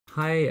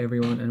Hi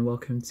everyone, and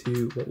welcome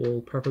to what will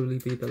probably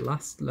be the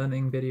last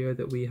learning video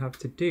that we have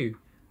to do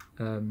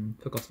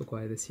for gospel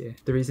choir this year.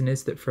 The reason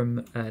is that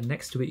from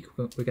next week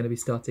we're going to be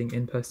starting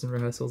in-person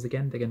rehearsals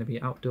again. They're going to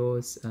be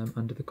outdoors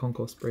under the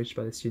concourse bridge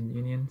by the Student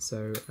Union,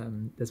 so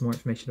there's more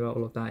information about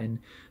all of that in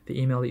the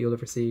email that you'll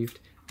have received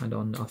and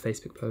on our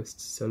Facebook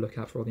posts, so look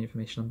out for all the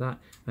information on that,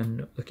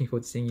 and looking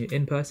forward to seeing you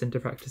in person to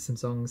practice some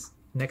songs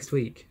next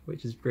week,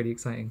 which is really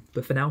exciting.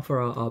 But for now, for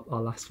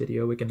our last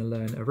video, we're going to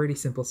learn a really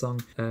simple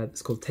song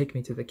that's called Take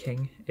Me to the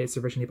King. It's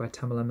originally by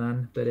Tamela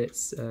Mann, but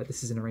it's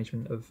this is an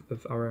arrangement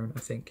of our own, I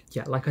think.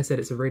 Yeah, like I said,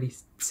 it's a really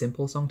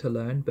simple song to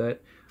learn,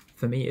 but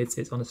for me it's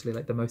honestly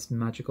like the most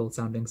magical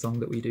sounding song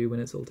that we do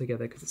when it's all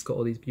together, because it's got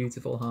all these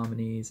beautiful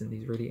harmonies and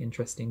these really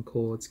interesting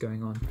chords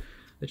going on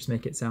that just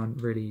make it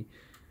sound really...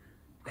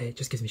 It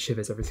just gives me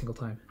shivers every single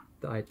time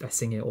that I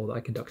sing it or that I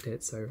conduct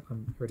it, so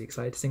I'm really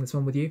excited to sing this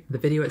one with you. The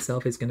video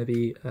itself is going to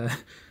be a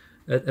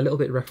little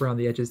bit rough around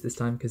the edges this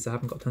time because I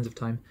haven't got tons of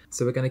time,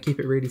 so we're going to keep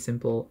it really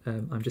simple.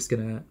 I'm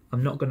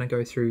not going to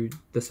go through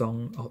the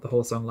song or the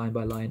whole song line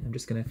by line. I'm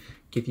just going to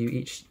give you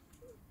each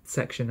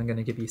section. I'm going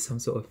to give you some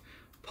sort of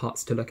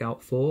parts to look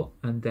out for,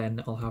 and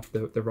then I'll have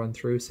the run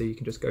through, so you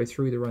can just go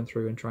through the run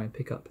through and try and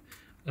pick up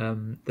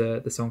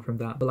the song from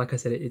that. But like I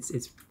said, it's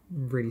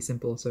really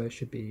simple, so it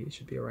should be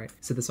all right.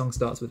 So the song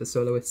starts with a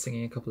soloist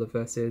singing a couple of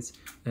verses,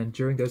 and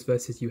during those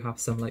verses you have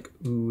some like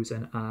oohs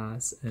and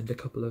ahs and a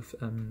couple of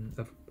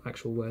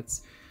actual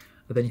words,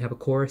 and then you have a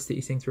chorus that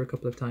you sing through a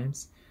couple of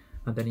times,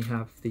 and then you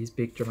have these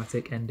big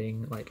dramatic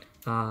ending like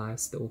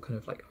ahs that all kind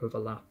of like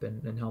overlap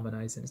and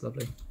harmonize, and it's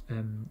lovely.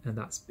 And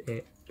that's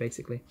it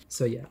basically.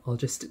 So yeah, I'll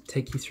just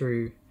take you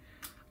through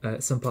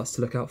some parts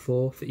to look out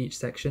for each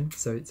section,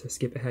 so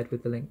skip ahead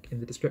with the link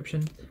in the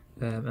description,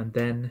 and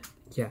then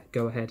yeah,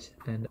 go ahead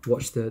and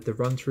watch the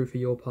run through for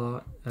your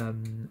part,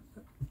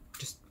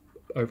 just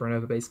over and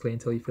over basically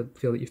until you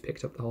feel that you've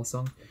picked up the whole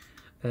song,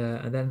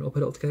 and then we'll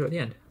put it all together at the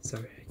end.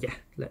 So yeah,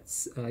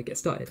 let's get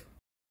started.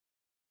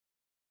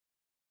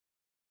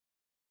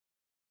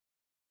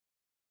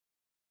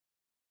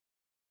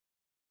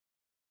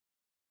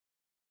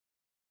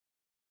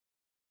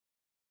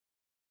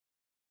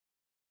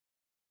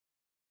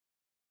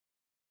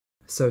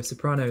 So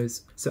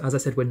sopranos, so as I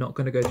said, we're not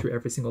going to go through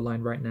every single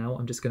line right now.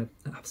 I'm just going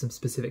to have some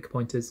specific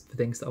pointers for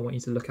things that I want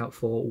you to look out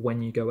for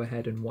when you go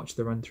ahead and watch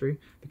the run through,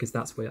 because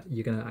that's where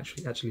you're going to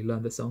actually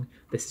learn the song.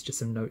 This is just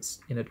some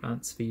notes in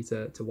advance for you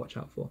to watch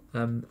out for.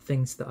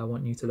 Things that I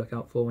want you to look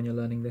out for when you're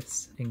learning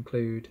this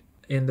include,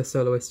 in the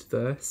soloist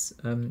verse,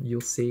 you'll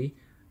see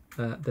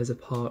there's a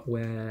part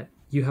where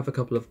you have a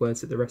couple of words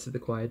that the rest of the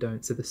choir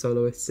don't. So the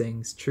soloist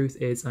sings, "Truth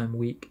is I'm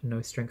weak,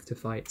 no strength to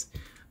fight,"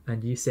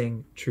 and you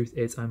sing, "Truth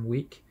is I'm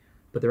weak,"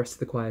 but the rest of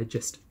the choir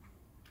just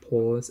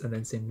pause and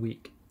then sing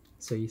weak.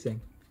 So you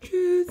sing,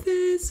 "Truth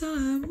is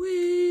I'm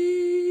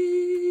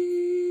weak,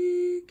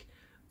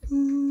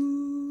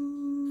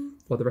 ooh,"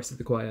 while the rest of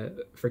the choir,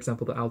 for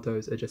example the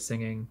altos, are just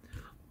singing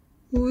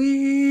weak,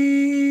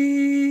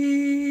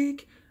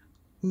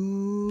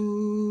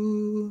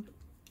 ooh.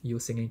 You're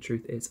singing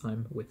 "Truth is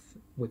I'm" with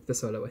the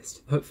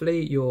soloist.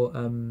 Hopefully your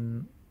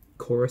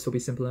chorus will be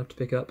simple enough to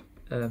pick up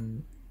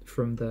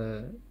from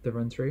the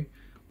run through.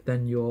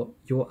 Then your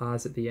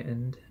ahs at the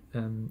end,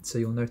 so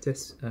you'll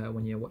notice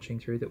when you're watching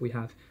through that we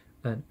have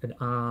an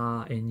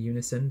ah in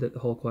unison that the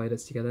whole choir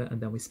does together, and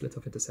then we split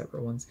off into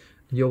separate ones.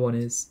 And your one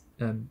is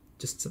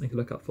just something to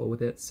look up for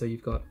with it. So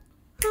you've got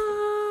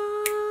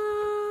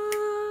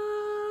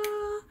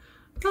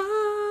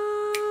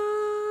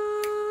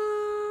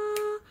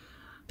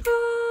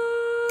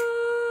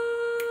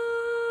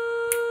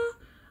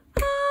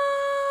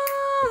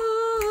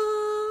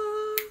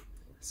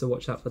so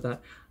watch out for that.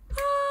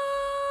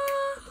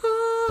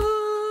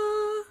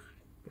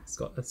 It's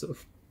got a sort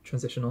of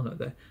transition on it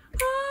there.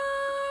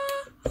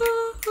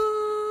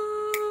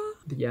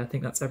 But yeah, I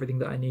think that's everything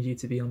that I need you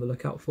to be on the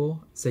lookout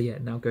for. So yeah,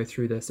 now go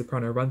through the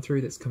soprano run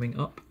through that's coming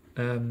up,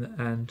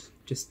 and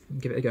just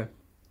give it a go.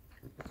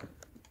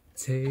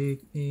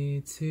 Take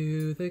me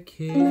to the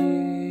king,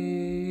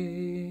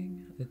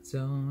 I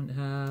don't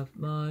have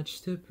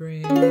much to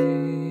bring.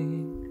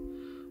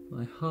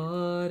 My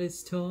heart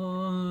is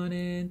torn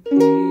in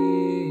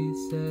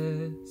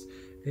pieces,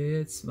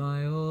 it's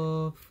my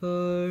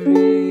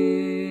offering.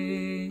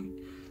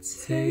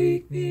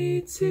 Take me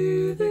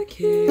to the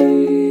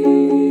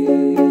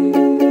king.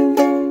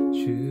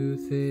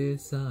 Truth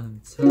is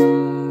I'm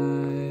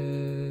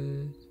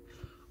tired,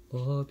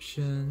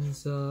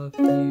 options of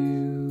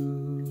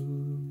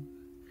you.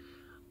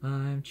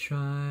 I'm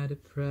trying to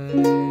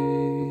pray,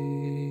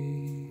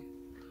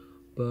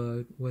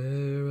 but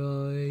where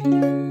are you?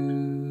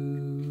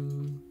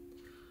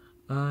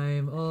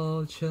 I'm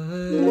all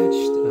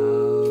judged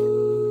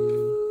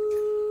out,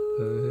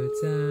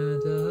 hurt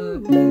and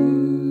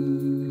abused.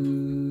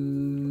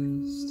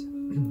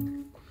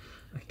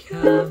 I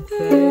can't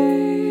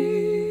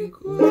think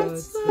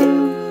what's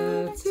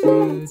left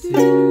to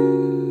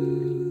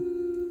do.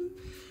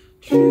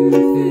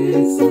 Truth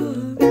is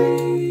I'm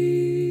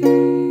weak,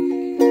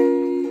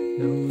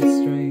 no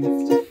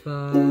strength to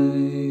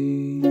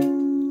fight.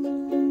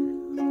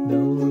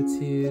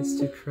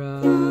 wants to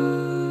cry,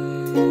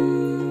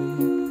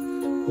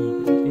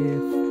 even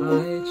if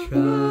I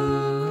try,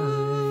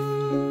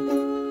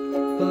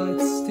 but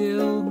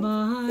still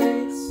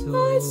my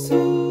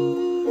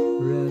soul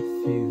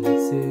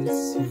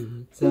refuses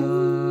to die.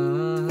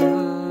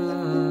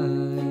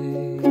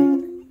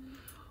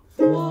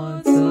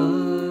 One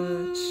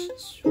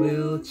touch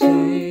will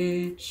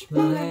change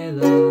my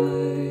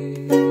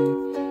life.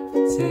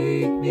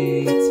 Take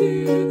me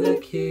to the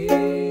King.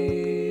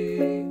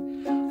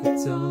 I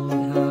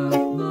don't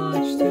have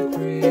much to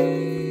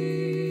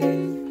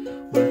bring.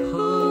 My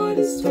heart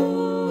is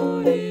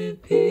torn in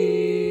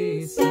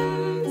pieces.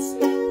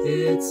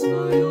 It's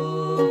my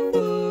offering.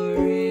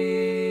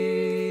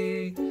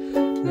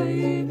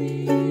 Lay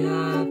me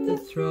at the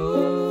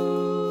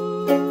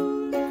throne.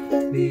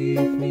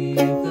 Leave me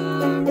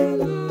there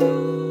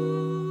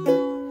alone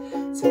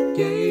to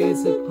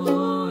gaze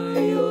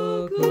upon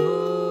your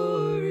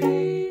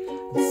glory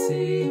and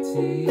sing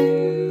to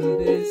you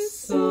this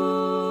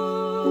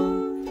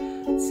song.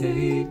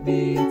 Take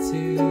me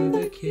to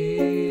the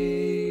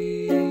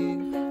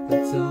King. I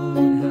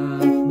don't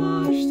have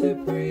much to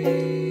bring.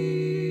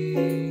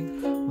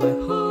 My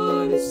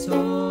heart is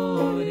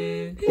torn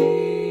in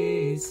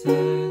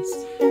pieces.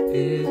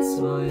 It's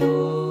my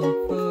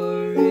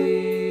offering.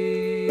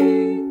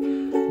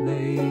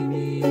 Lay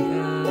me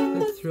at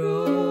the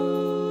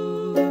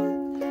throne.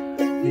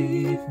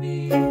 Leave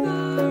me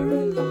there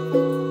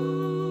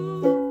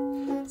alone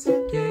to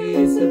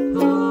gaze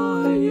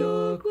upon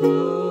your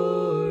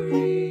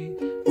glory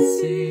and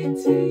sing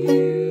to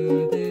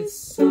you this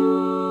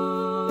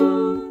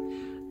song.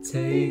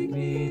 Take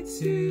me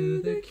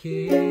to the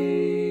King.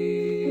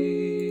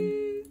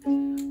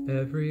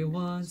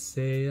 Everyone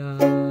say ah.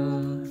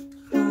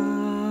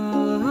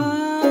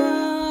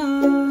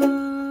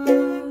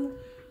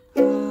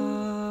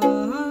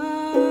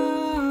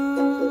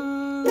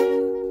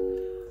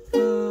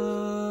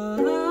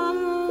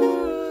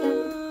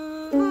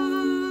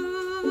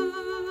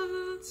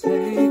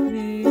 Take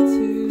me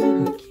to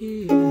the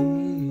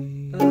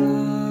King. I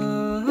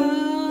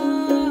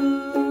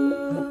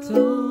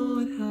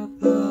don't have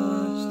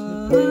much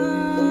to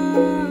bring.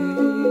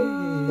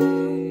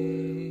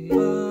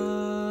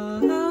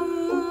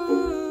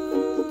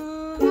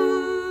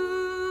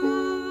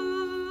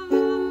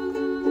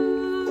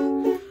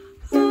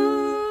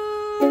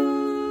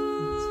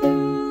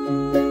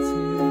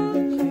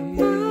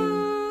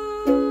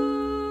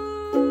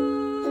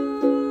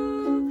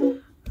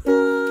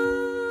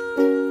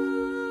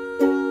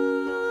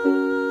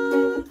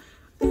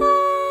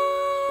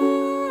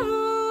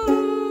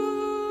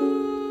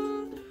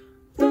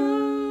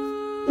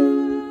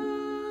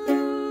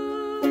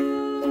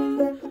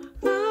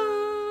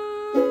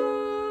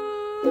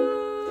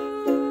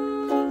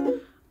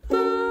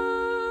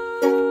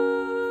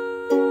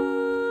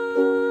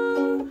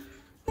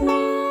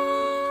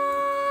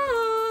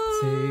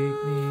 Take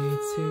me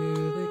to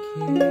the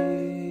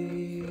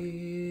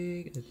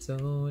King. I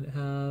don't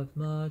have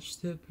much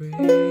to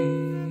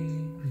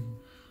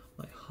bring.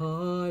 My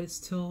heart is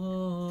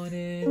torn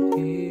in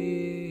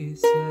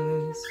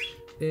pieces.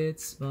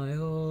 It's my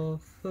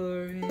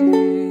offering.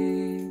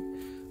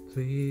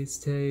 Please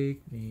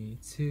take me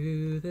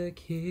to the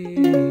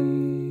King.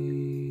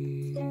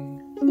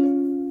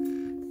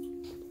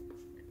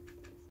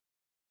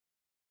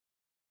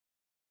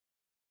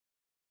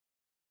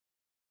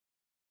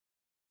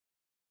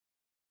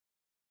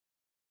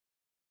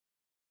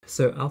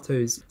 So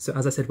altos, so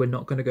as I said, we're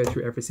not going to go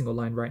through every single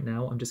line right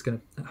now. I'm just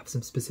going to have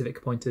some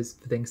specific pointers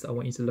for things that I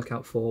want you to look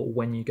out for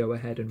when you go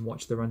ahead and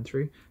watch the run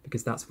through,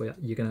 because that's where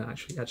you're going to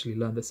actually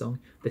learn the song.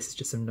 This is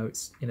just some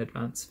notes in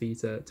advance for you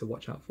to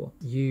watch out for.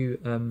 You,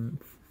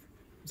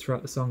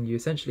 throughout the song, you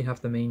essentially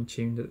have the main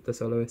tune that the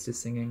soloist is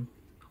singing.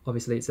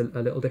 Obviously, it's a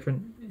little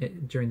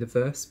different during the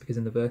verse, because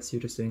in the verse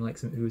you're just doing like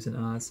some oohs and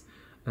ahs.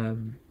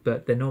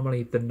 But they're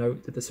normally the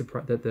note that the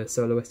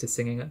soloist is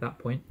singing at that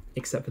point,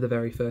 except for the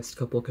very first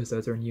couple, because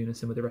those are in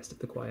unison with the rest of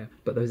the choir,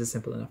 but those are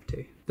simple enough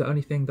too. The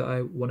only thing that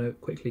I want to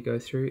quickly go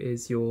through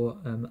is your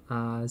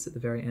ahs at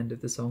the very end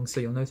of the song. So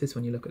you'll notice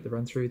when you look at the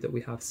run through that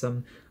we have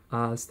some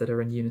ahs that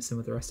are in unison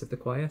with the rest of the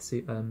choir, so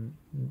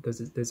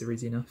those are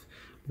easy enough.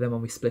 But then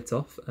when we split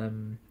off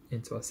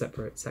into our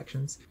separate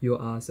sections,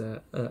 your ahs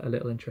are a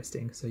little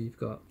interesting. So you've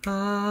got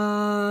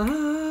ah,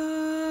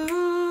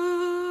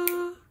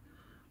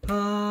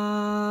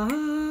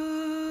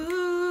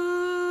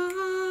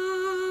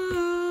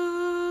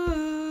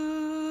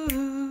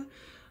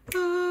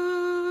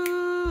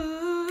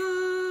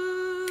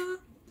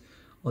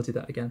 I'll do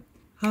that again.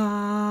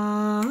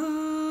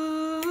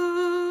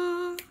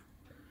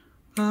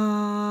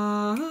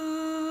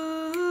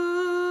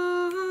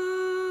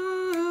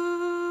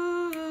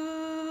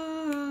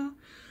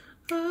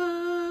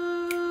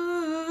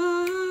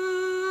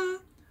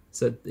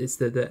 So it's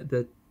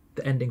the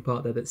ending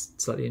part there that's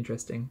slightly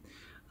interesting.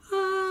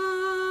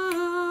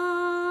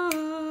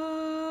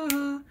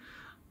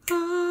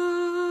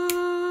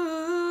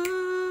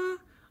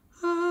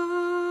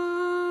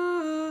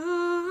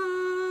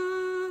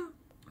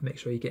 Make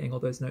sure you're getting all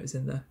those notes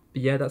in there.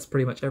 But yeah, that's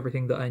pretty much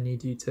everything that I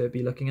need you to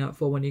be looking out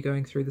for when you're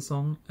going through the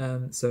song.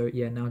 So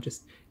yeah, now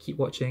just keep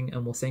watching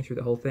and we'll sing through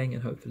the whole thing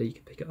and hopefully you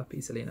can pick it up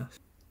easily enough.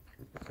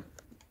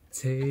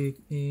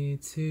 Take me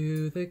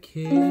to the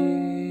King,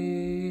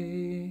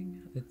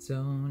 I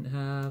don't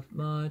have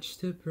much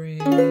to bring.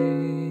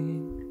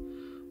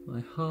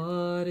 My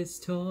heart is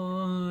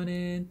torn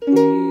in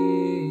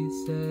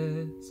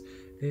pieces,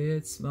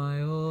 it's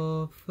my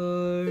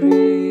offering.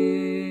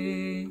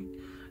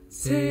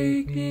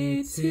 Take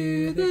me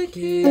to the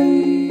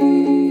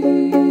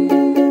King,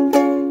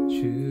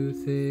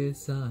 truth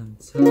is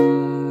untied,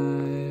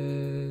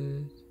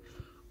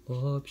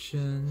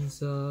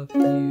 options of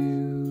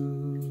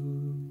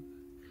few.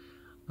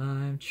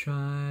 I'm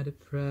trying to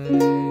pray,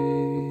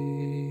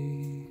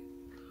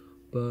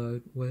 but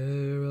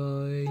where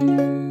are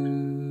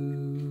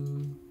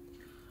you?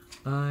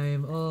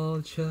 I'm all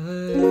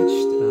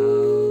judged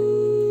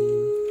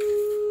out,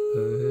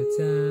 hurt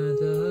and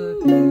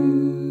abused.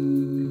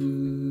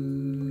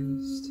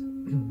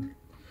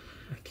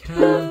 I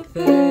can't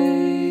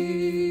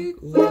think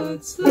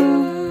what's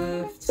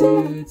left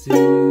to do.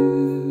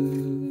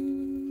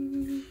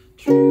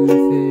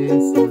 Truth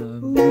is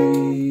I'm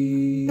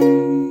weak,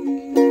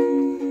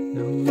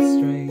 no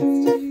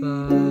strength to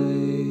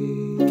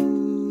fight,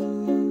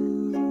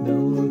 no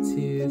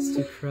tears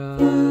to cry.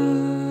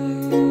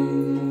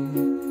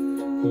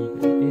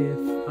 Even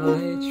if I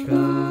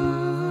try,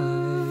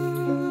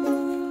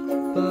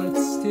 but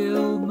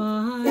still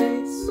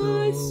my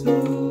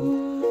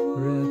soul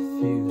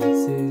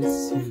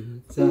refuses to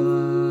die.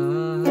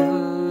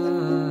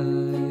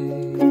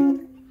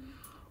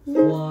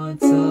 One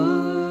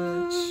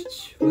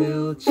touch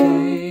will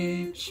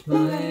change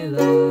my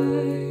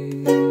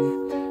life.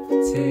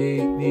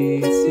 Take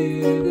me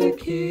to the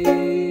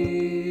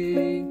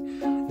King,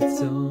 I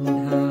don't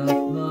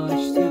have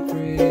much to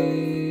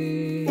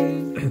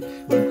bring.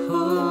 My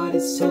heart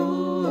is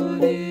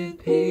torn in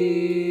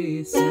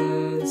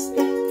pieces,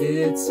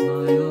 it's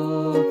my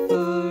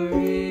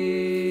offering.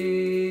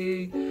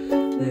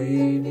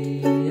 Lay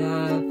me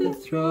at the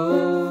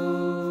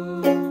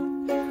throne,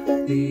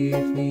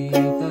 leave me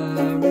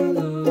there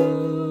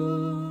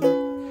alone,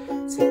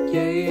 to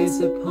gaze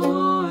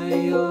upon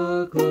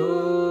your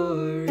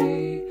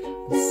glory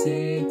and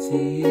sing to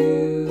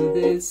you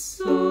this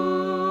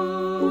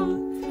song.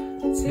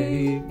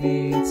 Take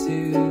me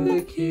to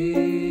the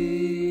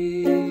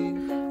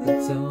King, I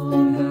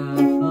don't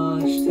have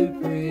much to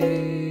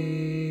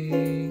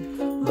bring.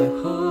 My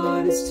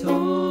heart is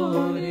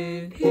torn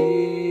in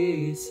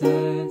pieces,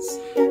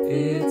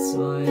 it's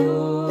my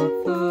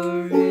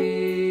offering.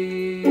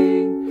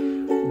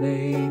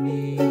 Lay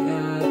me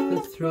at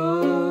the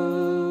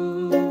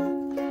throne,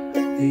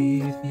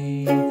 leave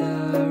me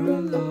there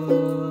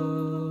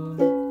alone,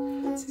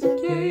 to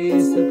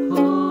gaze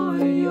upon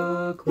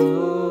your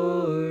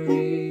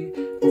glory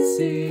and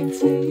sing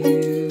to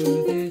you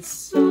this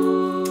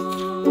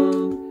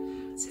song.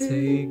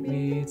 Take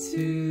me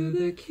to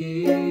the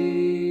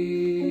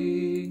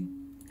King.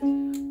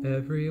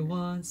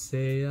 Everyone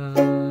say ah,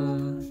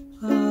 ah,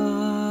 ah,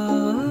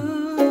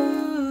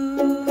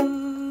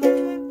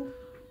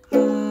 ah,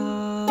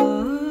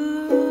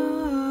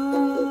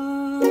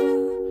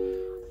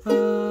 ah.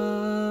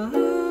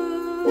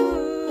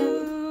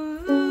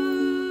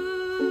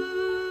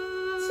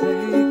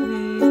 Take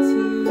me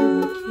to the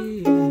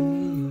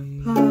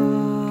King.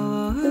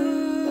 Ah,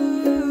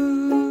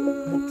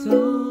 I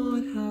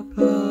don't have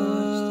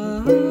much to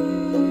bring.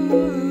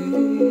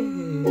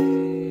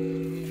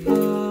 Ah,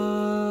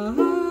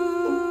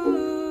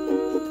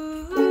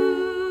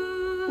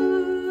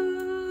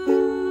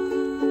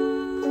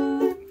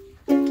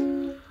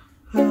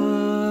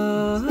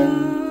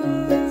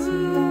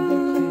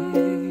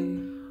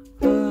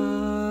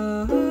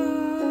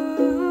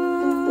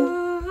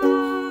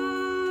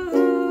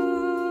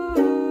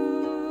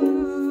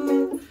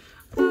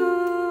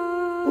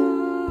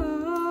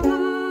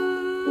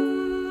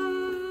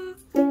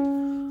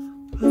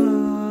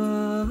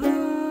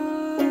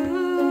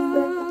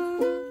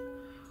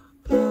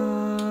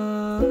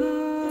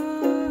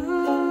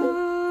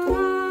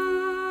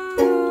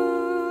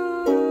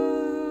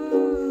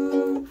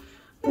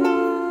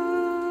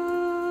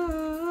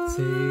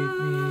 take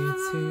me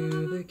to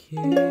the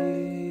King,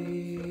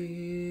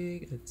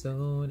 I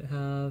don't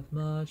have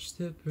much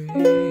to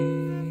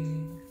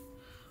bring.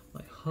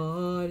 My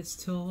heart is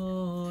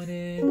torn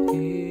in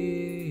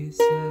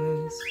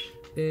pieces,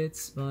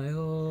 it's my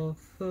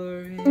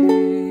offering.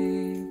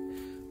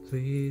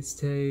 Please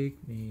take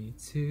me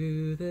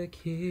to the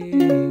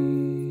King.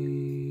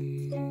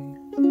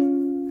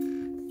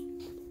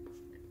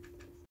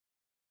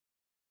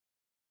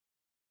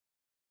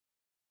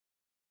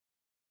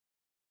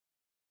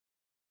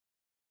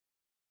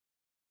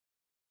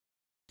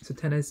 So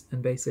tenors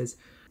and basses,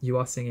 you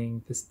are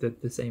singing the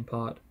same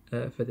part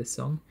for this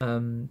song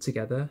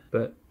together,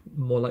 but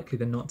more likely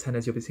than not,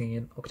 tenors you'll be singing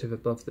an octave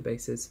above the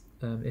basses.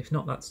 If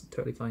not, that's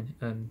totally fine.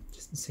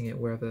 Just sing it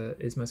wherever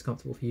is most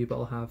comfortable for you, but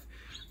I'll have,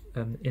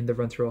 in the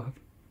run-through, I'll have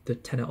the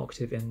tenor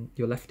octave in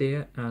your left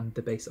ear and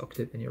the bass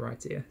octave in your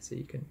right ear, so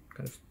you can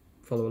kind of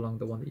follow along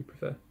the one that you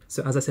prefer.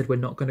 So as I said, we're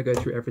not going to go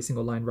through every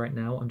single line right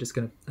now. I'm just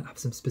going to have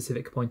some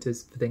specific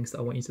pointers for things that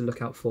I want you to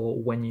look out for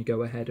when you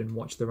go ahead and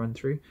watch the run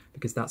through,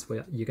 because that's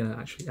where you're going to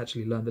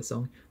actually learn the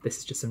song. This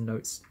is just some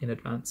notes in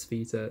advance for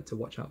you to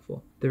watch out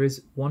for. There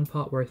is one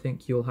part where I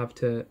think you'll have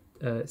to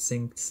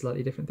sing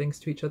slightly different things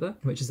to each other,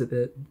 which is at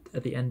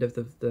the end of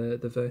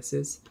the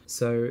verses.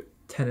 So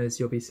tenors,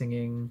 you'll be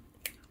singing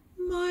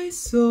my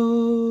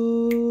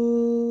soul,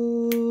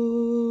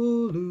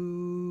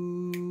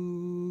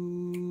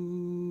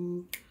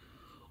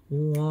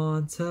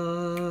 one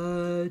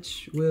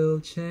touch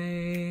will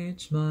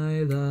change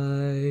my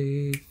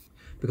life.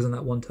 Because on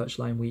that one touch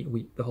line,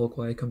 the whole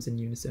choir comes in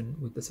unison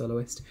with the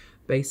soloist.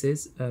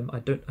 Basses,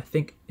 I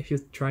think if you're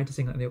trying to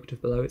sing that in the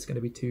octave below, it's going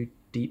to be too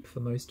deep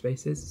for most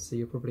basses, so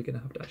you're probably going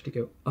to have to actually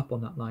go up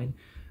on that line.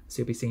 So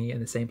you'll be singing it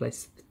in the same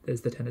place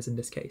as the tenors in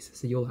this case.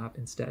 So you'll have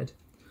instead,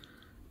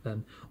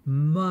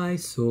 my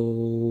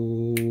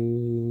soul.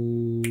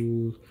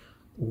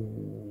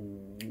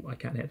 Ooh, I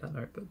can't hit that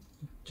note, but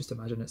just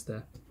imagine it's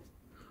there.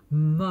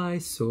 My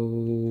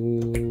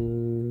soul.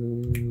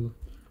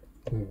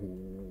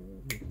 Ooh.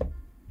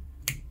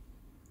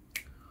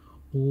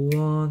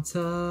 One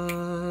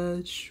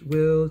touch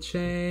will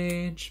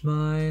change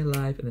my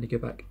life. And then you go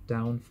back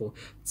down for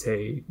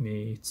take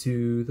me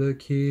to the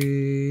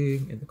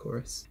king in the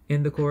chorus.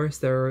 In the chorus,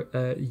 there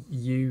are,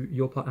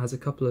 your part has a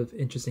couple of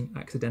interesting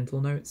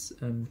accidental notes.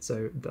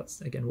 So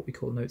that's, again, what we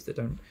call notes that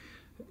don't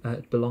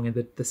belong in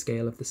the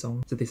scale of the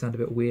song. So they sound a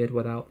bit weird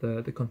without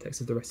the context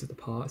of the rest of the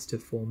parts to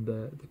form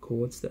the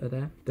chords that are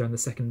there. They're on the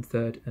second,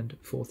 third, and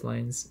fourth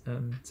lines.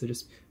 So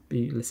just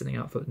be listening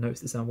out for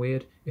notes that sound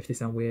weird. If they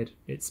sound weird,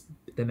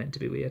 they're meant to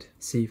be weird.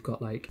 So you've got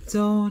like,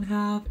 don't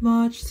have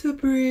much to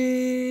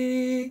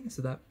bring.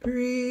 So that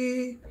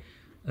bring,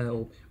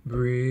 or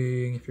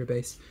bring if you're a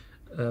bass,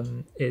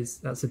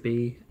 that's a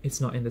B. It's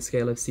not in the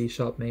scale of C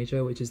sharp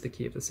major, which is the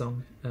key of the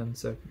song.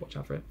 So watch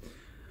out for it.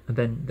 And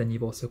then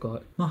you've also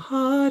got, my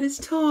heart is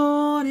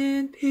torn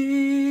in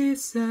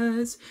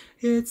pieces,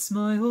 it's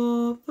my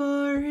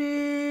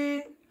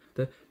offering.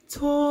 The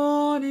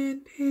torn in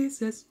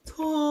pieces,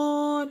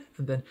 torn,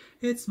 and then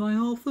it's my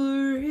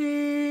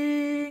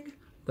offering.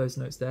 Those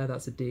notes there,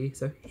 that's a D.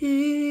 So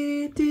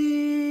E,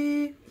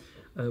 D,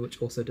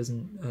 which also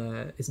isn't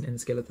in the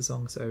scale of the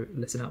song. So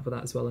listen out for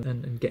that as well,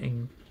 and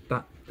getting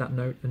that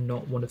note and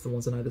not one of the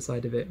ones on either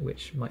side of it,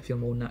 which might feel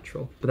more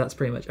natural. But that's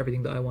pretty much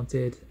everything that I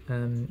wanted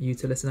you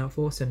to listen out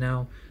for. So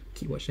now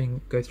keep watching,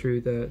 go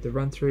through the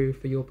run through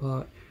for your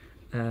part,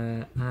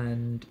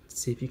 and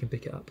see if you can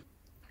pick it up.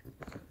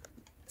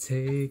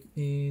 Take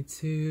me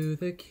to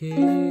the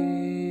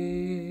king,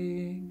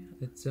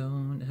 I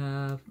don't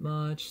have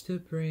much to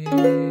bring.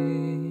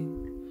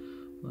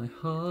 My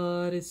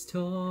heart is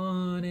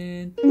torn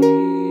in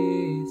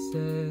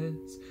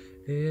pieces,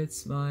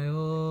 it's my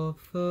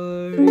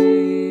offering.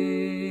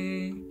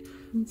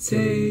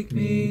 Take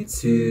me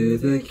to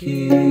the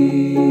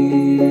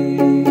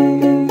king.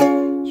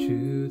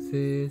 Truth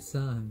is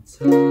I'm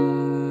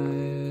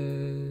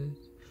tired,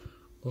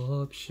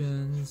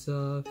 options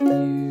of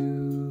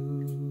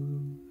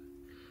you.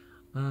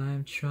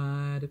 I'm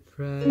trying to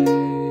pray,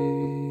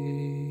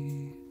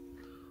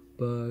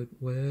 but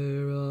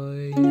where are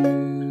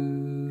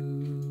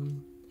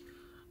you?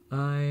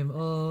 I'm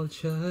all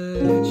churched out,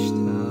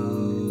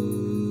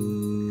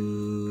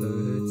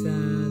 hurt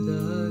and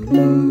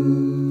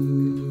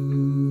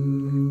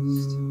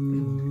abused.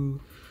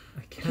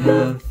 I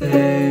can't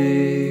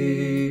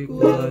think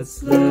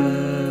what's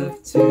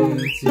left to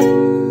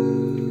do.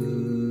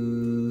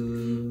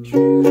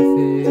 Truth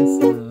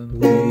is I'm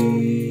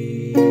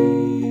weak,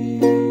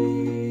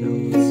 no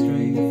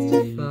strength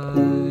to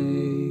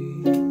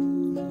fight,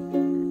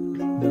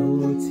 no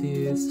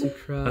tears to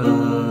cry.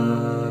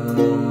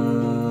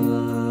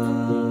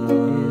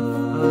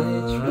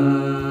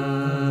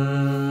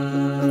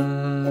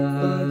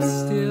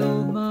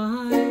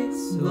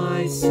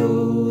 My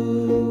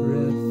soul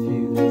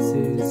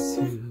refuses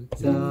to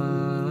die.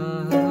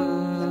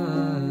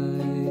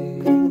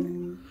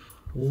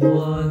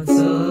 One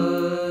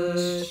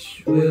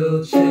touch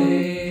will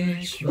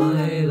change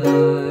my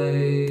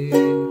life.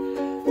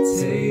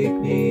 Take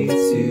me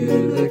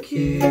to the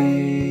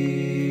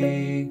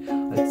king. I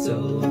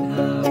don't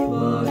have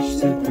much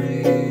to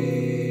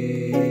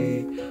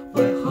bring.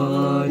 My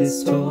heart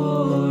is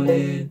torn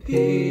in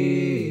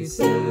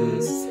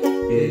pieces.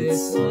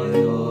 It's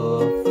my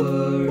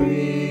offering.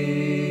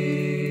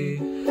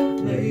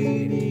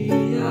 Lay me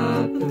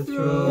at the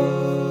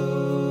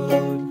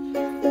throne.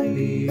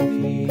 Leave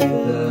me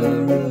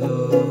there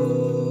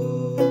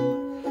alone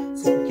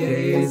to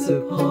gaze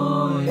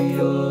upon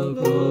your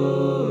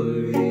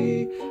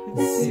glory and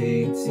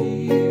sing to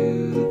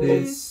you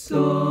this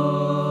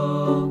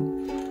song.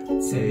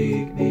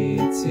 Take me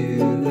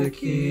to the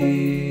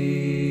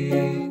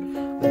king.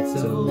 I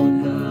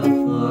don't have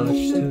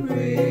much to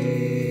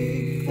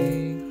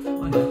bring.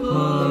 My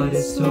heart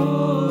is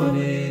torn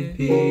in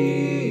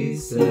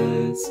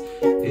pieces,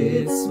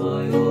 it's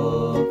my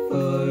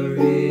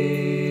offering.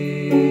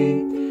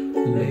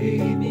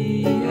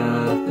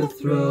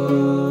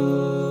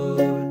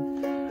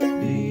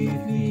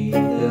 Leave me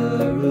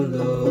there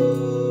alone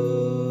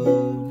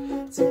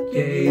to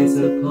gaze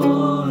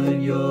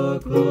upon your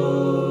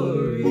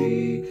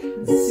glory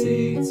and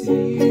sing to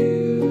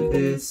you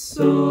this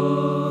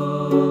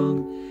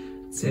song.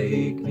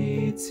 Take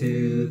me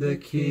to the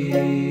King.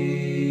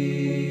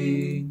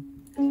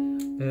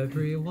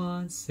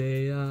 Everyone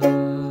say ah,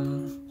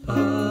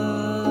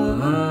 ah,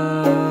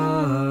 ah,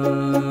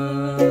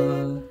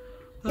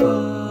 ah, ah,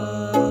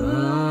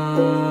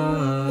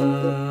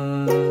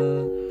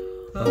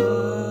 ah.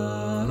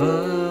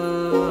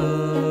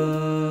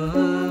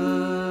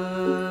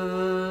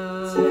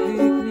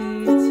 Take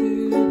me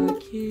to the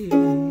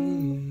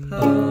King. I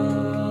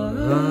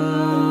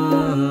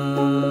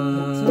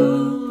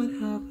don't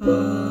have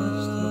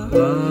much to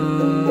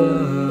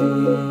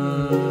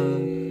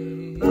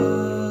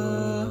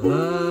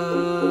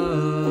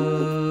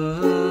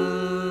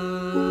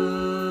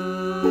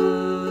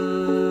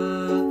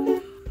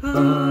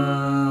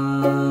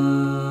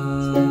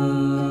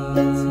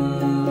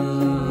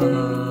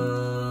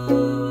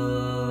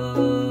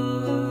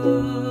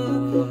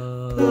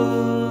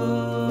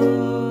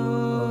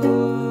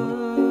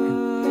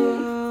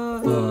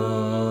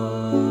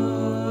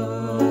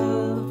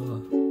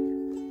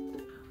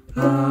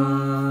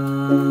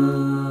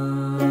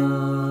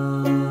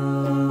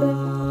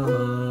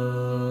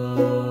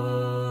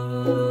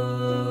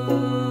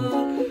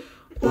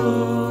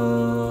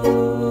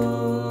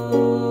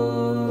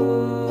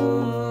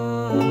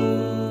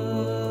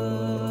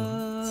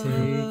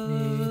Take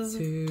me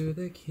to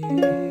the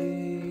King.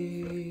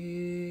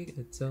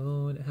 I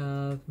don't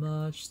have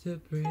much to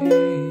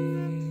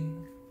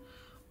bring.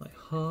 My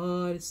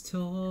heart is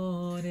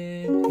torn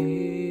in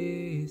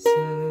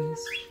pieces.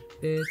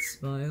 It's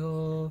my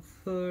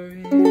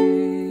offering.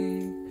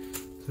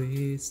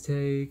 Please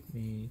take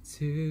me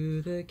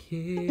to the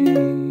King.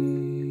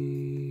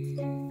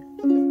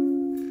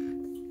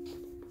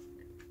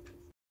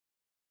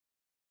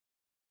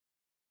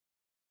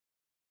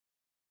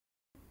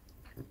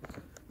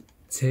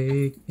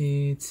 Take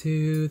me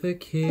to the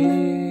King.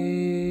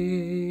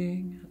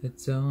 I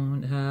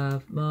don't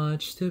have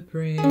much to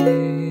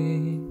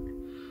bring.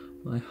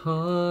 My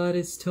heart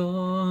is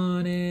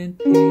torn in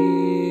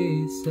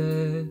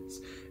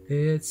pieces.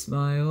 It's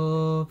my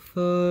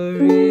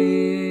offering.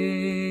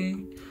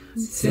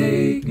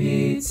 Take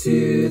me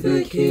to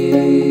the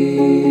King.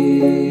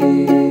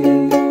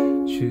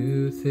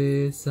 Truth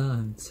is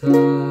I'm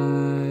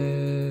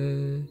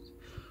tired.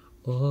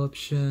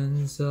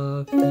 Options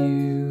of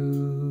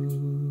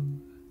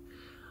you.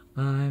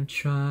 I'm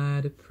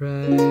trying to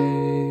pray,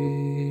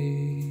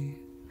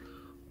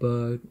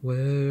 but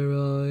where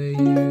are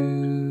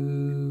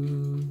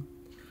you?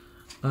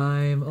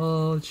 I'm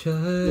all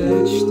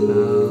judged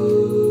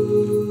out,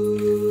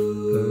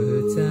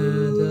 hurt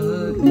and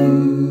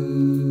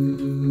abused.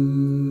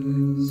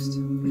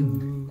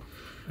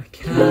 I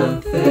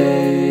can't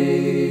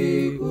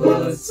think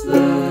what's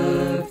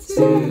left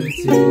to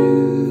do.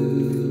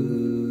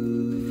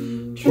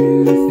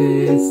 Truth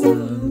is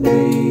I'm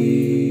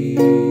weak,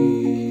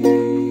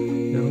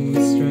 no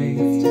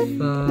strength to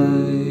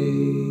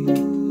fight,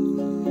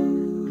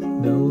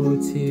 no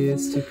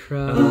tears to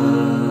cry.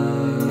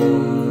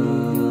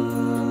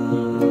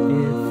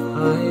 If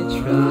I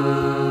try,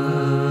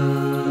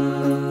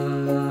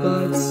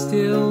 but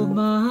still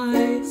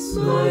my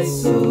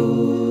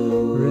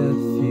soul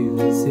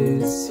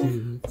refuses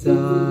to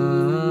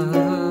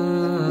die.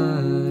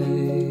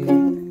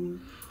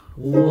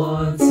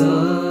 One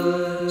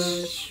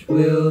touch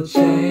will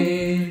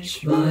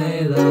change my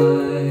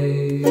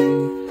life.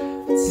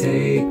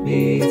 Take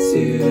me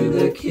to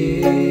the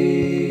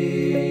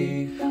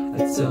King. I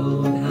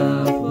don't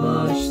have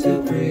much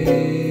to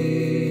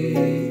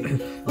bring.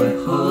 My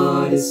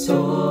heart is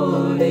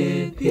torn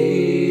in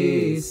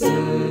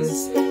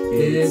pieces.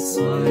 It's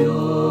my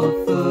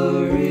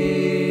offering.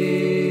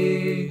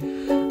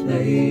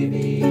 Lay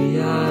me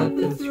at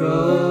the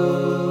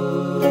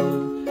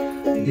throne.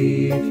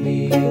 Leave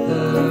me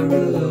there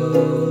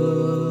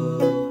alone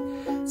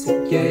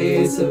to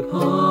gaze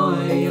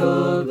upon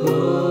your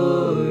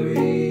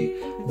glory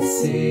and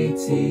sing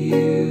to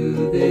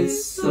you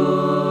this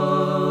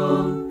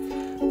song.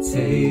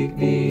 Take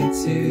me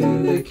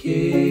to the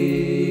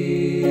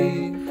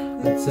King.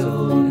 I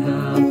don't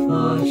have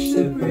much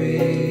to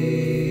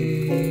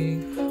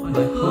bring.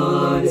 My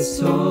heart is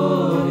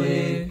torn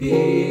in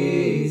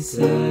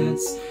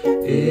pieces.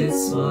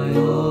 It's my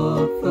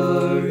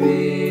offering.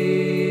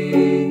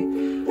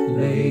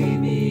 Lay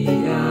me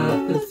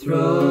at the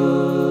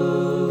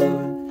throne.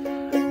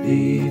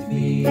 Leave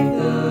me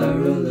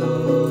there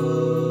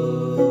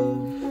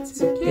alone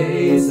to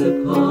gaze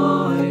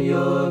upon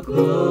your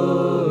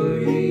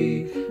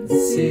glory and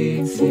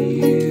sing to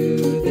you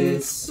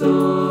this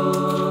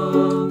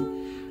song.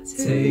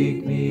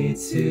 Take me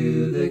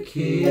to the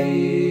King.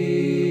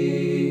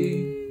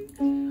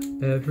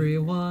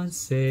 Everyone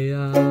say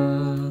ah,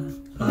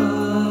 ah, ah,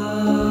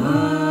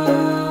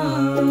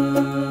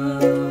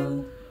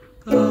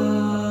 ah,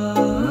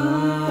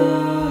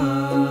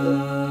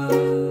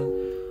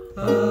 ah,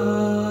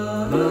 ah.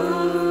 Take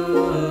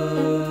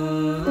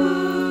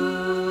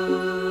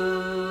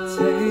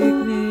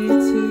me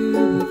to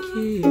the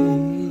key.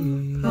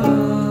 I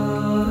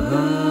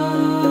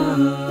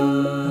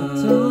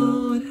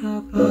don't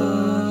have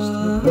much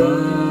to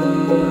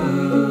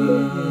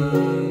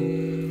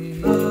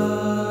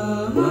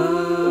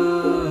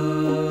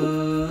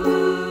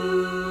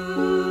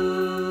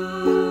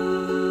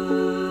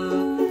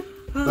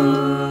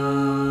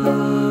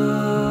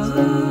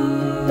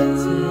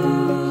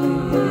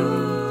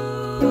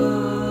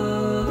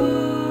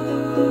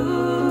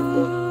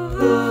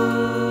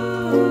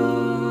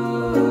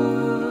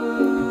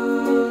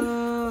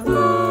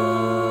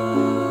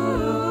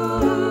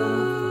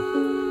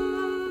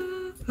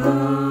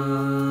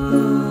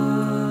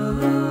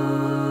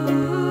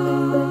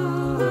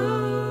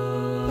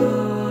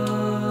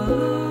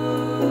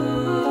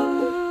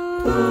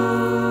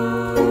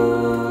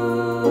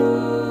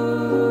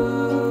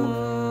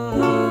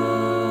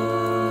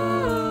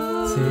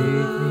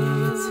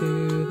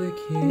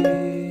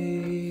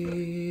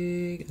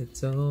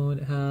don't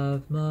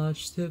have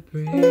much to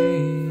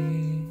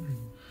bring.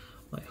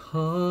 My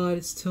heart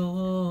is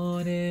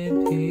torn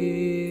in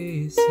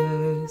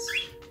pieces.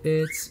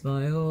 It's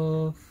my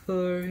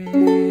offering.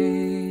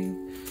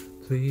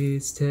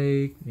 Please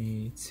take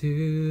me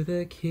to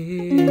the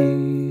King.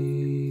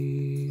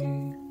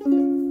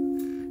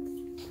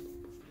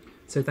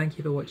 So thank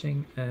you for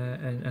watching,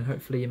 and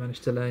hopefully you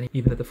managed to learn,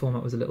 even though the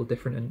format was a little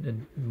different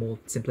and more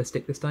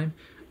simplistic this time.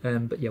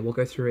 But yeah, we'll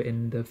go through it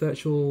in the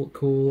virtual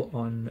call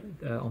on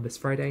this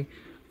Friday,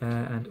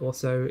 and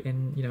also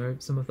in, you know,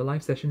 some of the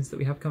live sessions that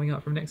we have coming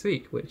up from next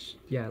week, which,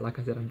 yeah, like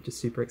I said, I'm just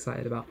super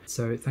excited about.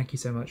 So thank you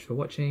so much for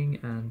watching,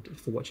 and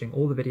for watching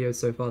all the videos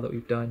so far that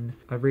we've done.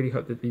 I really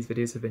hope that these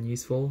videos have been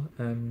useful.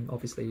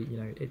 Obviously, you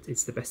know,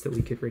 it's the best that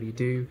we could really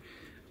do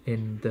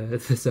in the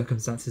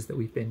circumstances that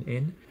we've been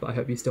in, but I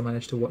hope you still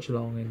managed to watch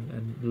along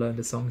and learn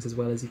the songs as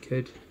well as you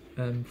could.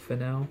 For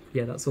now,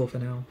 yeah, that's all for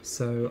now.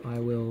 So I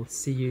will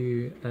see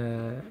you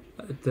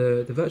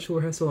the virtual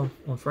rehearsal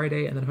on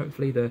Friday, and then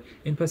hopefully the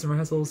in-person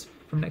rehearsals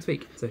from next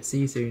week. So see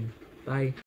you soon. Bye.